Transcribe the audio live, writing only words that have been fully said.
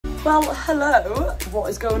Well, hello.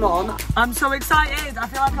 What is going on? I'm so excited. I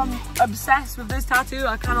feel like I'm obsessed with this tattoo.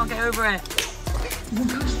 I cannot get over it.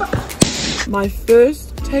 My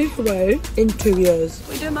first takeaway in 2 years.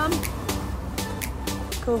 What are you doing, Mum?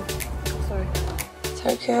 Cool. Sorry.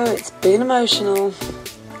 Tokyo, it's been emotional.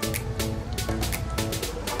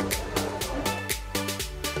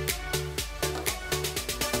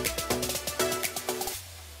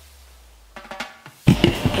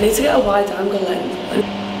 I need to get a wide angle lens.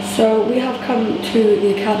 So we have come to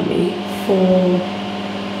the academy for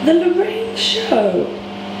the Lorraine show.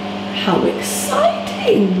 How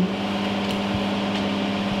exciting!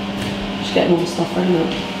 Just getting all the stuff right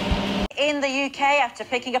now. In the UK after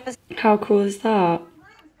picking up a... How cool is that?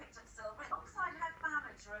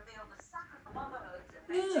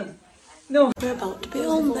 Yeah. No. We're about to be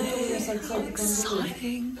on there. How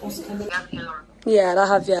exciting. Yeah, I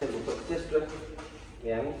have, yeah.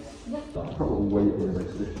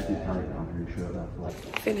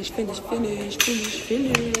 Finish.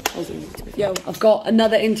 Yo, I've got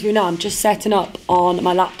another interview now. I'm just setting up on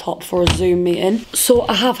my laptop for a Zoom meeting. So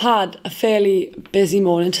I have had a fairly busy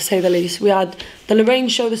morning, to say the least. We had the Lorraine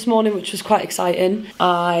show this morning, which was quite exciting.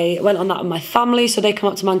 I went on that with my family, so they come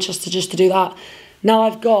up to Manchester just to do that. Now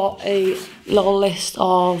I've got a little list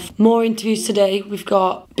of more interviews today. We've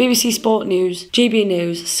got BBC Sport News, GB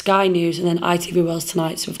News, Sky News, and then ITV Wales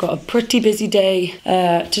tonight. So we've got a pretty busy day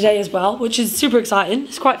today as well, which is super exciting.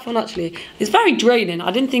 It's quite fun, actually. It's very draining.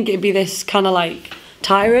 I didn't think it'd be this kind of like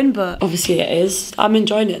tiring, but obviously it is. I'm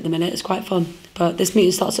enjoying it at the minute. It's quite fun. But this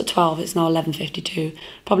meeting starts at 12. It's now 11:52.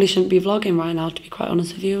 Probably shouldn't be vlogging right now, to be quite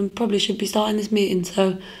honest with you, and probably should be starting this meeting.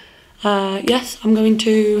 So yes, I'm going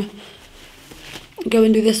to go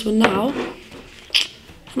and do this one now,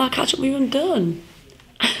 and I'll catch up with you when I'm done.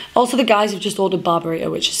 Also, the guys have just ordered bar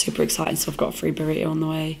burrito, which is super exciting, so I've got a free burrito on the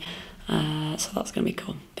way, so that's going to be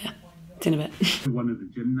cool. But yeah, it's in a bit. One of the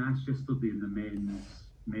gymnasts yesterday in the men's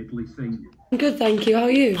medley thing. I'm good, thank you. How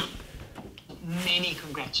are you? Many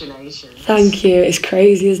congratulations. Thank you. It's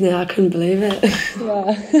crazy, isn't it? I couldn't believe it.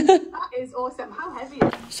 Yeah. That is awesome. How heavy is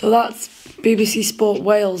it? So that's BBC Sport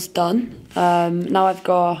Wales done. Now I've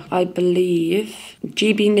got, I believe,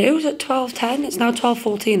 GB News at 12:10. It's now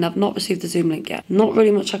 12:14. I've not received the Zoom link yet. Not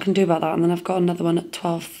really much I can do about that. And then I've got another one at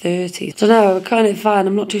 12:30. So no, we're kind of fine.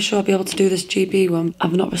 I'm not too sure I'll be able to do this GB one.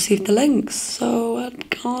 I've not received the links, so I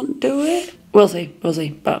can't do it. We'll see.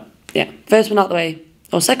 But yeah, first one out the way.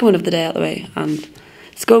 Or second one of the day out the way, and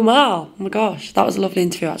it's going well. Oh my gosh, that was a lovely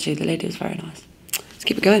interview actually. The lady was very nice. Let's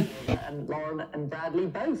keep it going. And Lauren and Bradley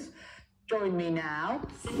both join me now.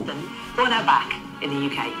 We're now back in the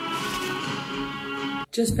UK.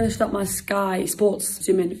 Just finished up my Sky Sports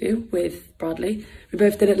Zoom interview with Bradley. We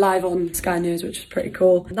both did it live on Sky News, which was pretty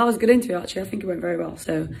cool. That was a good interview actually. I think it went very well.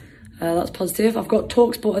 So that's positive. I've got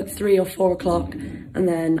TalkSport at 3 or 4 o'clock, and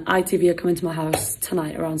then ITV are coming to my house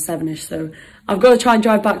tonight around 7ish. So I've got to try and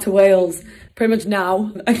drive back to Wales pretty much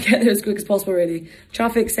now and get there as quick as possible, really.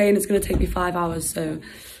 Traffic's saying it's going to take me 5 hours, so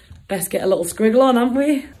best get a little scriggle on, haven't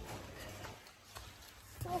we?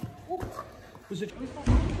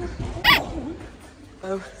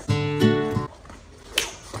 Oh.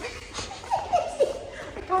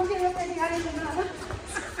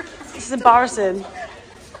 This is embarrassing.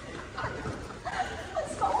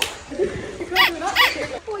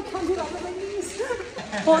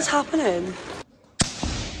 What's happening?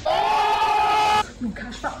 You want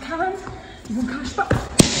cash back, Karen? You want cash back?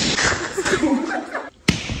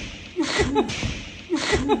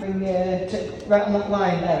 Right on that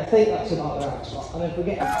line there, I think that's about the right spot. And if we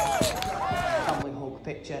get a family hug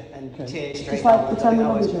picture and tears straight down. Like pretend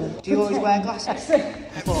we're Do you always wear glasses?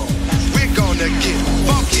 We're gonna get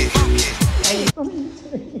funky.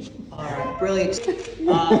 Alright, brilliant.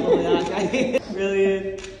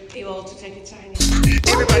 Brilliant. You all to take a tiny.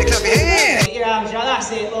 Everybody clap your hands. Get your arms right,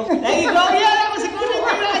 that's it. Look. There you go. Yeah, that was a good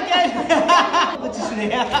one. Do that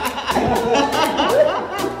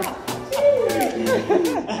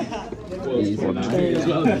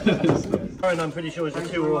again. I'm pretty sure it's a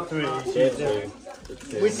 2 or 3.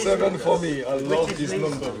 7 for me. I love this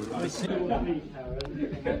number.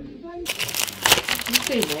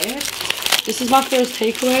 This is my first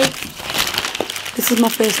takeaway.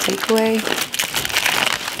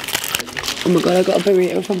 Oh my god, I got a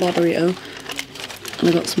burrito from Bar Burrito. And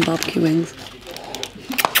I got some barbecue wings.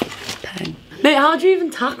 Peng. Mate, how do you even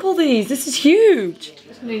tackle these? This is huge.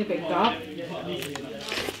 Just need a big dot.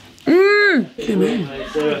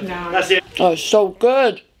 That's it. Oh, it's so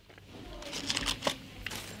good.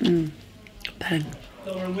 Peng.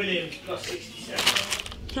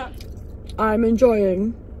 I'm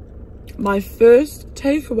enjoying my first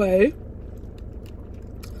takeaway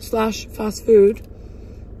slash fast food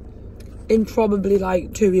in probably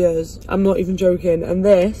like 2 years. I'm not even joking. And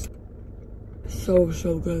this, so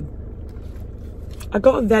good. I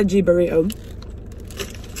got a veggie burrito.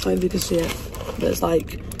 I don't know if you can see it. But it's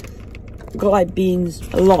like, got like beans,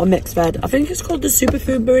 a lot of mixed veg. I think it's called the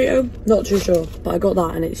superfood burrito. Not too sure, but I got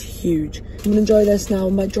that and it's huge. I'm gonna enjoy this now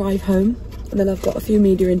on my drive home. And then I've got a few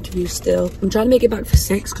media interviews still. I'm trying to make it back for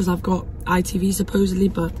 6 because I've got ITV supposedly,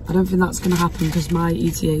 but I don't think that's gonna happen because my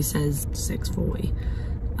ETA says 6:40.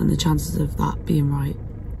 And the chances of that being right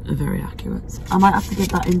are very accurate. I might have to get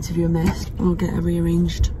that interview missed and I'll get a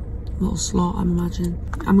rearranged little slot, I'm imagining.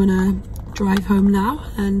 I'm gonna drive home now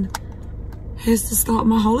and here's the start of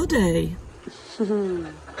my holiday.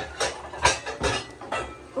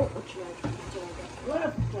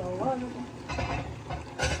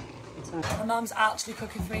 My mum's actually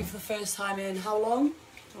cooking for me for the first time in how long?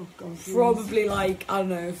 Oh God, probably like, I don't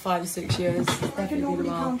know, 5 or 6 years. I normally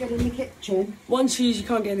can't get in the kitchen. One, she usually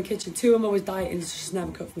can't get in the kitchen. 2, I'm always dieting, so she's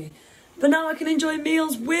never cooked for me. But now I can enjoy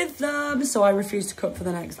meals with them. So I refuse to cook for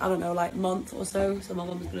the next, I don't know, like month or so. So my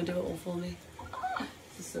mum's gonna do it all for me.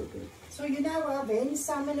 This is so good. So you're now having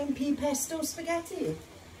salmon and pea pesto spaghetti?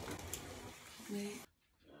 Me.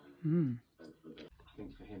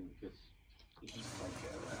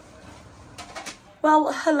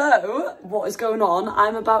 Well, hello. What is going on?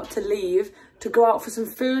 I'm about to leave to go out for some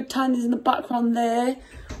food. Tandy's in the background there.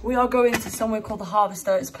 We are going to somewhere called the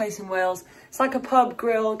Harvester. It's a place in Wales. It's like a pub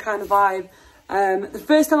grill kind of vibe. The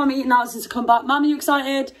first time I'm eating out since I come back. Mum, are you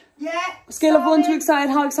excited? Yeah. Scale of 1 to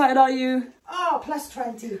excited. How excited are you? Oh, plus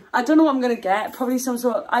 20. I don't know what I'm going to get. Probably some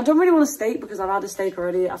sort of... I don't really want a steak because I've had a steak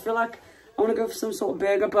already. I feel like I want to go for some sort of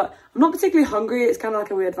burger, but I'm not particularly hungry. It's kind of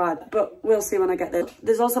like a weird vibe, but we'll see when I get there.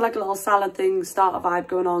 There's also like a little salad thing, starter vibe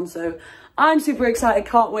going on, so I'm super excited.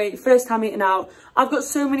 Can't wait. First time eating out. I've got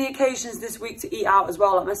so many occasions this week to eat out as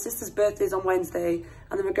well. Like my sister's birthday's on Wednesday,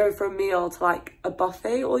 and then we're going for a meal to like a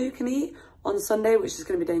buffet all you can eat on Sunday, which is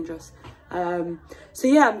going to be dangerous. So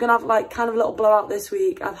yeah, I'm gonna have like kind of a little blowout this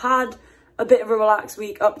week. I've had a bit of a relaxed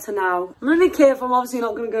week up to now. I'm really careful. I'm obviously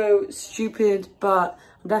not gonna go stupid, but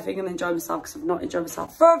I'm definitely gonna enjoy myself because I've not enjoyed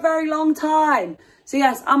myself for a very long time. So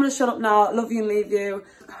yes, I'm gonna shut up now. Love you and leave you.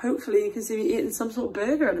 Hopefully you can see me eating some sort of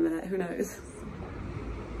burger in a minute. Who knows?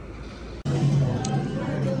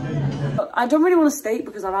 I don't really want a steak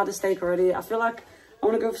because I've had a steak already. I feel like I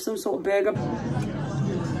want to go for some sort of burger.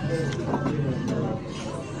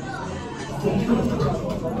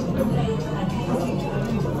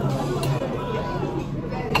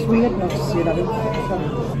 It's weird not to see that.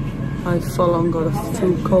 I full on got a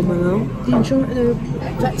food coma now. The insurance, the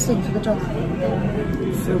vet's thing for the job.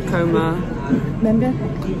 Food coma. Remember?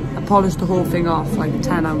 I polished the whole thing off, like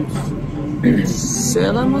 10 ounce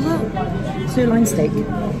sirloin, was it? Sirloin steak.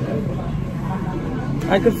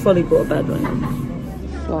 I could fully go to bed right now.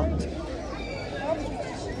 What?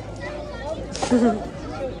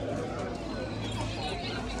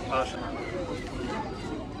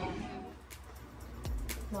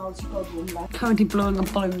 Currently blowing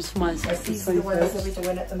up balloons for my sister's These are the ones that we're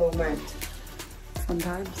doing at the moment. Fun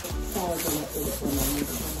times.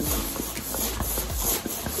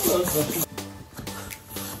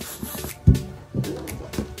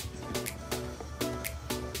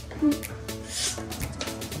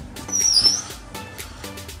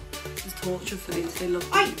 It's torture for these, they love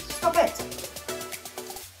Hey, these. stop it!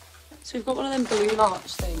 So we've got one of them balloon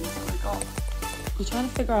arch things that we got. We're trying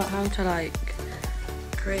to figure out how to like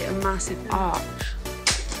create a massive arch.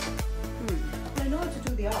 I know how to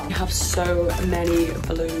do the arm. We have so many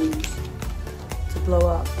balloons to blow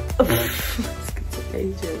up. It's gonna take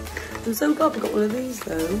ages. I'm so glad we got one of these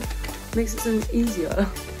though. Makes it so much easier.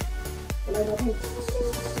 Well, I don't think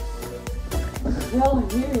Well,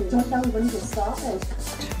 huge. don't know when to start it.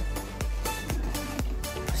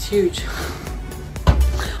 It's huge.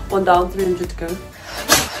 One down, 300 to go.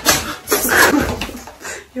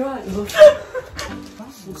 You're right, love.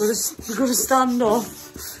 We've got to stand off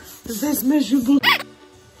this miserable.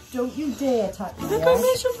 Don't you dare attack me. Look how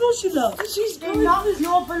miserable she looks. She's They're not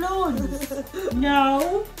your balloons.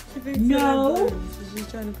 No. No. She's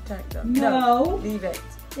trying to protect them. No. Leave it.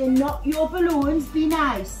 They're not your balloons. Be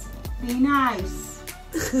nice. Be nice.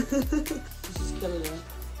 She's killing her.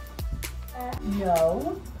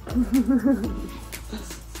 No.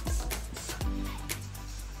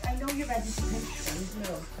 I know you're ready to pinch them.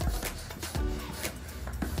 No.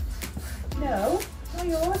 No. Not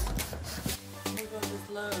yours. Oh my god, there's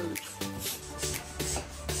loads.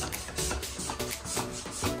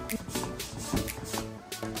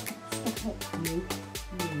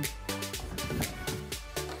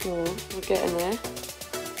 Cool, we're getting there.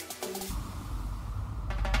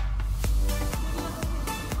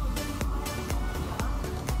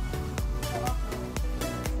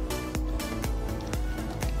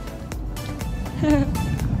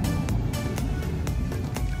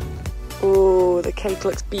 cake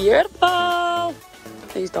looks beautiful.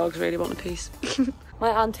 These dogs really want a piece. My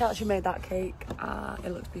auntie actually made that cake.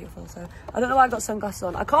 It looks beautiful. So I don't know why I got sunglasses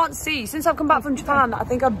on. I can't see. Since I've come back from Japan, I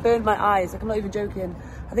think I've burned my eyes. Like, I'm not even joking.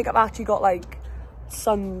 I think I've actually got like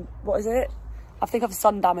what is it? I think I've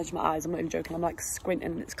sun damaged my eyes. I'm not even joking. I'm like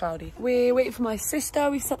squinting and it's cloudy. We're waiting for my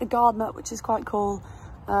sister. We've set the garden up, which is quite cool.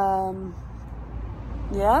 Yeah,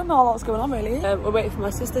 not a lot's going on really. We're waiting for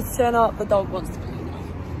my sister to turn up. The dog wants to play now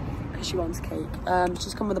because she wants cake.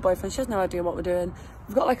 She's come with a boyfriend. She has no idea what we're doing.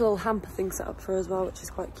 We've got like a little hamper thing set up for her as well, which is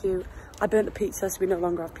quite cute. I burnt the pizza, so we no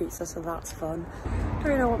longer have pizza, so that's fun. Don't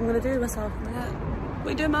really know what I'm gonna do with myself in a minute. What are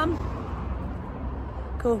you doing, Mum?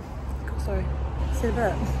 Cool, sorry. See you in a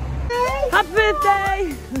bit. Happy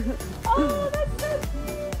birthday! Oh, that's so cute!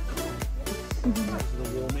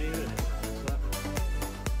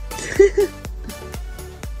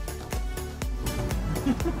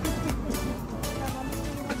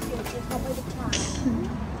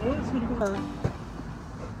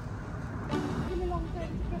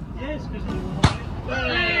 Yes,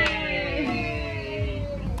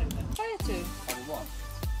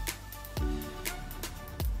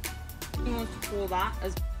 You want to call that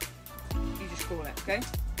as you just call it, okay?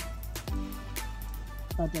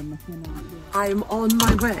 I'm on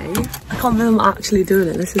my way. I can't believe I'm actually doing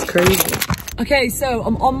it. This is crazy. Okay, so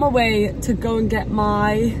I'm on my way to go and get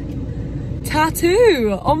my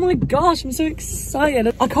tattoo. Oh my gosh, I'm so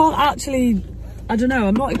excited. I can't actually, I don't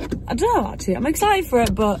know actually. I'm excited for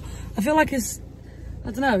it, but I feel like it's,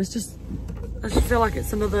 I don't know, I just feel like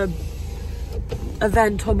it's another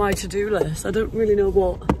event on my to-do list. I don't really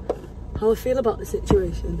know how I feel about the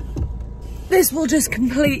situation. This will just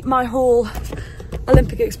complete my whole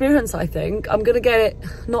Olympic experience, I think. I'm gonna get it,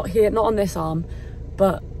 not here, not on this arm,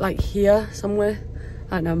 but like here somewhere.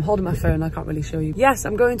 I don't know, I'm holding my phone, I can't really show you. Yes,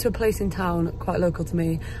 I'm going to a place in town, quite local to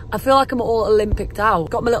me. I feel like I'm all Olympic out.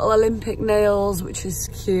 Got my little Olympic nails, which is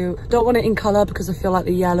cute. Don't want it in colour because I feel like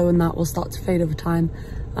the yellow and that will start to fade over time.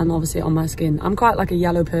 And obviously on my skin. I'm quite like a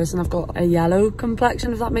yellow person. I've got a yellow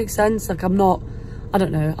complexion, if that makes sense. Like I'm not, I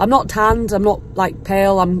don't know, I'm not tanned, I'm not like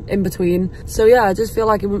pale, I'm in between. So yeah, I just feel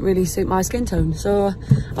like it wouldn't really suit my skin tone. So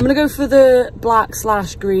I'm gonna go for the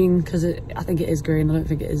black/green because I think it is green. I don't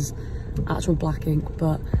think it is actual black ink,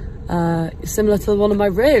 but it's similar to the one on my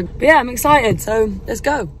rib. But yeah, I'm excited, so let's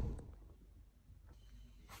go.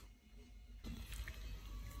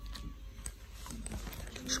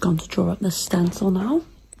 Just gone to draw up the stencil now.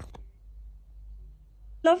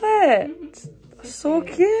 Love it. So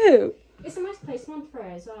cute. It's a nice placement for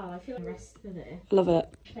it as well. I feel like rest with it. Love it.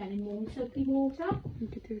 Then in warm soapy water.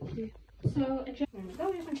 So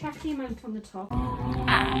you can check the amount on the top.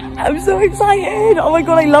 I'm so excited. Oh my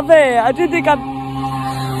god, I love it. I didn't think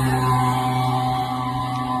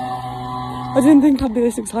I'd be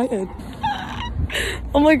this excited.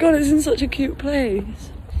 Oh my god, it's in such a cute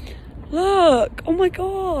place. Look, oh my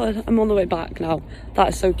god. I'm on the way back now. That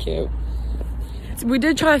is so cute. So we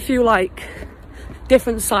did try a few like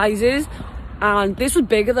different sizes and this was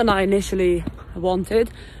bigger than I initially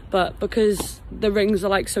wanted, but because the rings are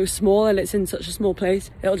like so small and it's in such a small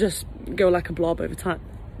place, it'll just go like a blob over time.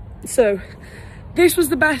 So this was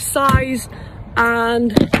the best size,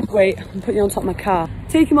 and wait, I'm putting you on top of my car,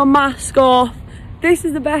 taking my mask off. This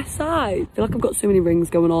is the best size. I feel like I've got so many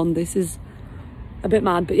rings going on. This is a bit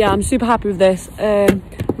mad, but yeah, I'm super happy with this.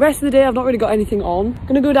 Rest of the day I've not really got anything on. I'm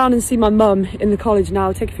gonna go down and see my mum in the college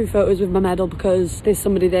now, take a few photos with my medal because there's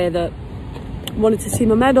somebody there that wanted to see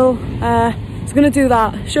my medal. So I'm gonna do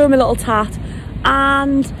that, show him a little tat,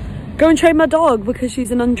 and go and train my dog because she's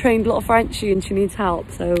an untrained little Frenchie and she needs help.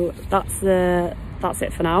 So that's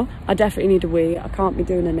it for now. I definitely need a wee. I can't be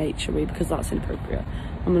doing a nature wee because that's inappropriate.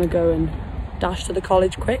 I'm gonna go and dash to the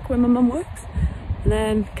college quick where my mum works and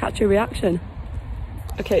then catch your reaction.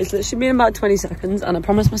 Okay, so it should be in about 20 seconds and I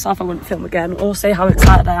promised myself I wouldn't film again or say how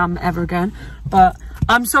excited I am ever again, but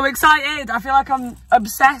I'm so excited. I feel like I'm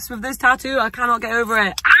obsessed with this tattoo. I cannot get over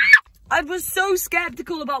it. I was so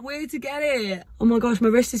skeptical about where to get it. Oh my gosh, my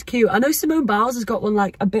wrist is cute. I know Simone Biles has got one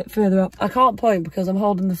like a bit further up. I can't point because I'm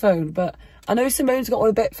holding the phone, but I know Simone's got one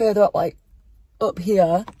a bit further up, like up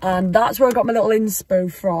here, and that's where I got my little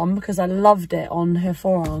inspo from because I loved it on her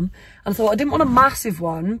forearm. And I thought I didn't want a massive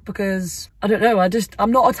one because I don't know,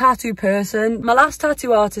 I'm not a tattoo person. My last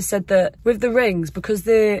tattoo artist said that with the rings, because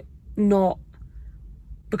they're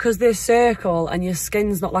circle and your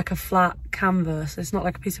skin's not like a flat canvas, it's not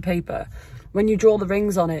like a piece of paper, when you draw the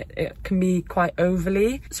rings on it, it can be quite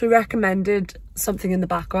overly. So we recommended something in the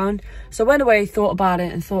background. So I went away, thought about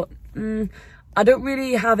it and thought, I don't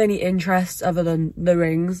really have any interests other than the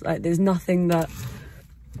rings. Like there's nothing that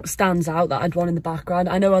stands out that I'd want in the background.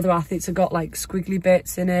 I know other athletes have got like squiggly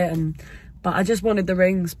bits in it, but I just wanted the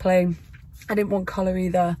rings plain. I didn't want colour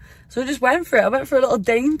either. So I just went for it. I went for a little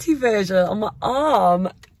dainty version on my arm.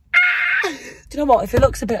 Do you know what? If it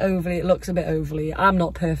looks a bit overly, it looks a bit overly. I'm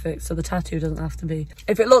not perfect, so the tattoo doesn't have to be.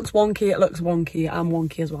 If it looks wonky, it looks wonky. I'm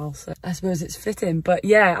wonky as well, so I suppose it's fitting. But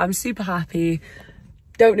yeah, I'm super happy.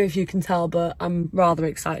 Don't know if you can tell, but I'm rather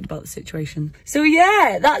excited about the situation. So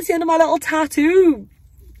yeah, that's the end of my little tattoo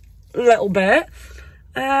little bit.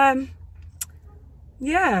 Yeah.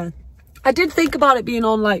 I did think about it being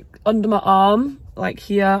on like under my arm, like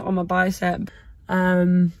here on my bicep.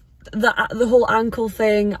 The whole ankle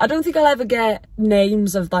thing, I don't think I'll ever get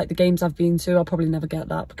names of like the games I've been to. I'll probably never get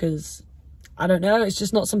that because I don't know, it's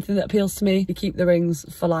just not something that appeals to me. You keep the rings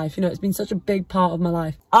for life, you know, it's been such a big part of my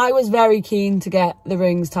life. I was very keen to get the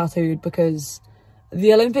rings tattooed because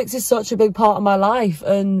the Olympics is such a big part of my life,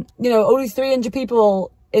 and you know, only 300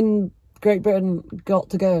 people in Great Britain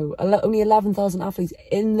got to go. Only 11,000 athletes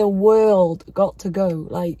in the world got to go.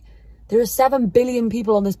 Like, there are 7 billion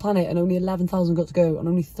people on this planet and only 11,000 got to go, and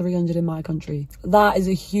only 300 in my country. That is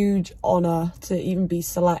a huge honour to even be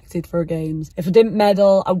selected for games. If I didn't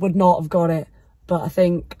medal, I would not have got it. But I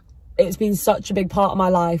think it's been such a big part of my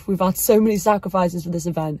life. We've had so many sacrifices for this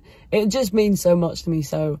event. It just means so much to me.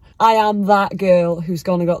 So I am that girl who's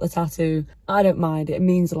gone and got the tattoo. I don't mind. It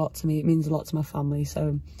means a lot to me. It means a lot to my family.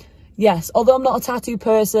 So yes, although I'm not a tattoo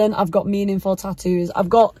person, I've got meaningful tattoos. I've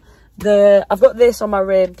got this on my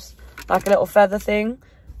ribs, like a little feather thing.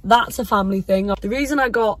 That's a family thing. The reason I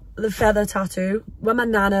got the feather tattoo, when my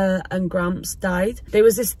nana and gramps died, there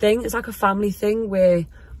was this thing, it's like a family thing where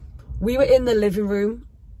we were in the living room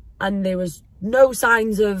and there was no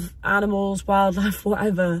signs of animals, wildlife,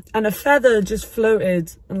 whatever. And a feather just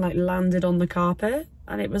floated and like landed on the carpet.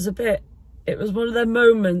 And it was one of the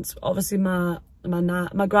moments, obviously my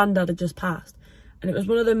granddad had just passed. And it was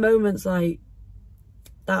one of the moments like,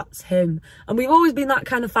 that's him. And we've always been that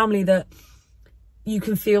kind of family that you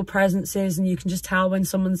can feel presences and you can just tell when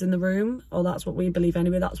someone's in the room, or that's what we believe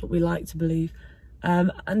anyway, that's what we like to believe.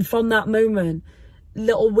 And from that moment,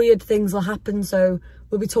 little weird things will happen. So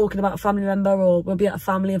we'll be talking about a family member, or we'll be at a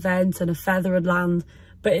family event and a feather would land,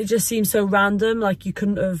 but it just seems so random, like it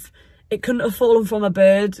couldn't have fallen from a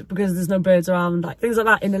bird because there's no birds around, like things like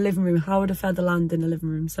that in the living room. How would a feather land in the living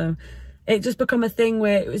room? So it just become a thing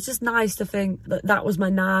where it was just nice to think that that was my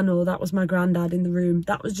nan or that was my granddad in the room.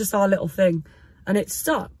 That was just our little thing, and it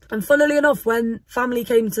stuck. And funnily enough, when family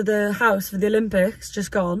came to the house for the Olympics,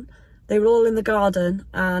 just gone, they were all in the garden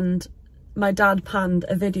and my dad panned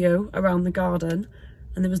a video around the garden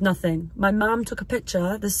and there was nothing. My mum took a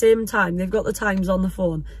picture the same time. They've got the times on the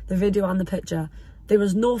phone, the video and the picture. There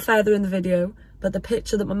was no feather in the video, but the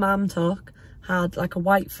picture that my mum took had like a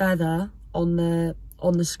white feather on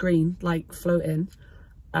the screen, like floating.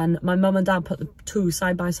 And my mum and dad put the two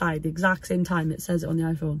side by side, the exact same time. It says it on the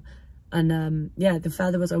iPhone. And yeah, the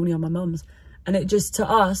feather was only on my mum's. And it just, to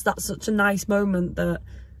us, that's such a nice moment that,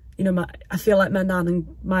 you know, I feel like my nana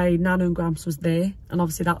and gramps was there. And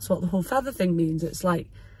obviously that's what the whole feather thing means. It's like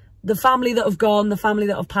the family that have gone, the family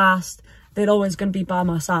that have passed, they're always going to be by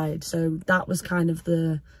my side. So that was kind of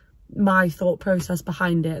my thought process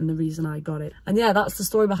behind it and the reason I got it. And yeah, that's the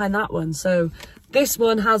story behind that one. So this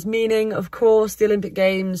one has meaning, of course, the Olympic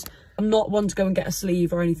Games. I'm not one to go and get a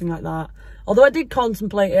sleeve or anything like that. Although I did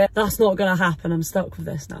contemplate it, that's not going to happen. I'm stuck with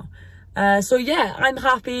this now. So yeah, I'm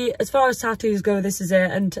happy. As far as tattoos go, this is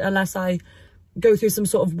it. And unless I go through some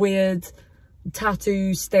sort of weird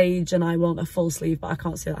tattoo stage and I want a full sleeve, but I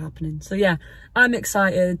can't see that happening. So yeah, I'm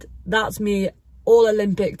excited. That's me all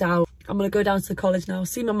Olympic'd out. I'm going to go down to the college now,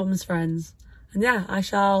 see my mum's friends. And yeah, I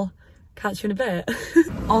shall catch you in a bit.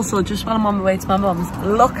 Also, just when I'm on my way to my mum's,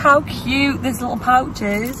 look how cute this little pouch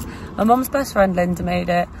is. My mum's best friend Linda made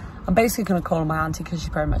it. I'm basically going to call her my auntie because she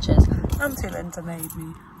very much is. Auntie Linda made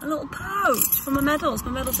me a little pouch for my medals.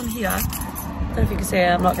 My medals in here. I don't know if you can see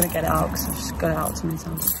it. I'm not going to get it out because I've just got it out too many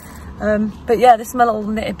times. But yeah, this is my little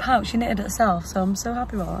knitted pouch. She knitted it herself, so I'm so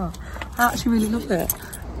happy about that. I actually really love it.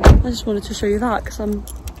 I just wanted to show you that because I'm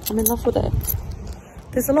in love with it.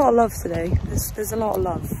 There's a lot of love today. There's a lot of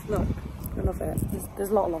love. Look, I love it. There's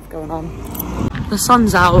a lot of love going on. The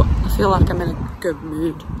sun's out. I feel like I'm in a good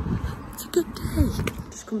mood. It's a good day.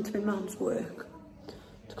 Just come to my mum's work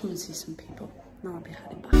to come and see some people. Now I'll be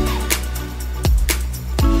heading back.